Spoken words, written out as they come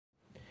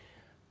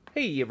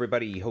Hey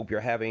everybody, hope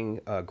you're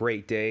having a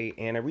great day.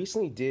 And I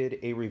recently did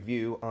a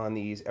review on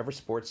these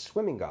Eversport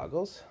swimming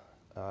goggles.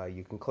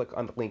 You can click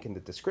on the link in the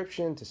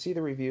description to see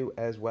the review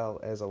as well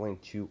as a link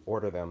to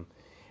order them.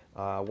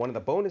 One of the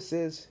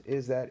bonuses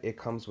is that it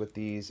comes with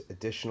these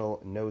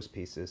additional nose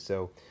pieces,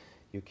 so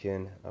you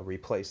can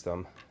replace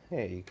them.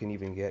 Hey, you can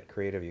even get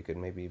creative. You could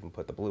maybe even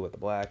put the blue with the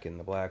black and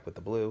the black with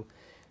the blue.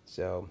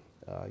 So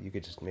you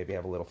could just maybe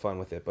have a little fun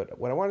with it. But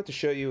what I wanted to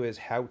show you is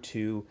how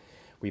to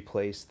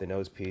replace the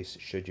nose piece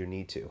should you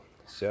need to.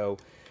 So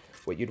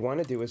what you'd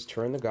want to do is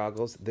turn the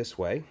goggles this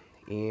way,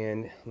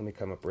 and let me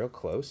come up real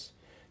close.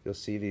 You'll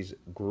see these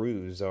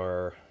grooves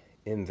are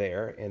in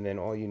there, and then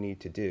all you need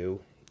to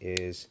do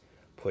is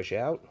push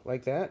out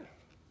like that,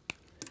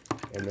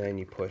 and then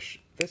you push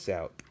this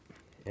out,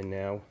 and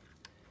now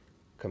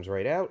it comes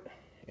right out,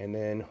 and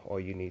then all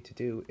you need to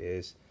do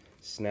is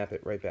snap it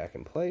right back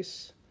in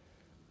place.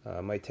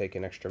 Might take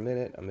an extra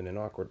minute. I'm in an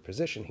awkward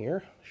position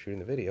here shooting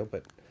the video,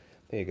 but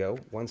there you go.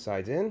 One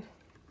side's in,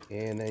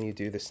 and then you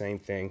do the same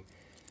thing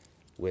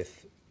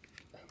with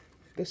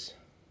this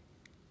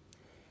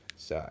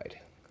side.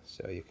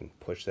 So you can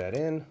push that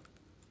in,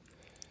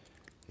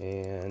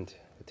 and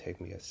it'll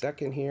take me a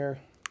second here.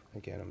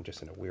 Again, I'm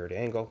just in a weird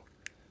angle,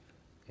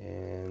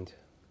 and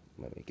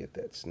let me get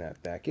that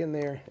snap back in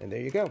there, and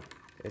there you go.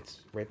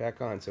 It's right back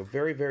on. So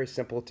very, very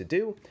simple to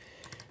do.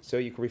 So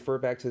you can refer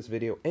back to this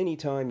video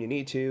anytime you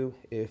need to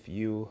if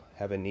you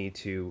have a need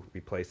to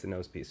replace the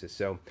nose pieces.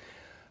 So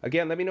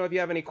again, let me know if you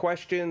have any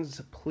questions.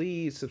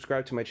 Please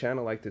subscribe to my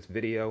channel, like this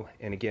video,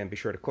 and again, be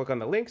sure to click on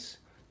the links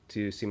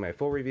to see my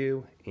full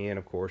review and,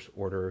 of course,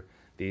 order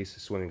these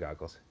swimming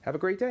goggles. Have a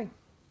great day.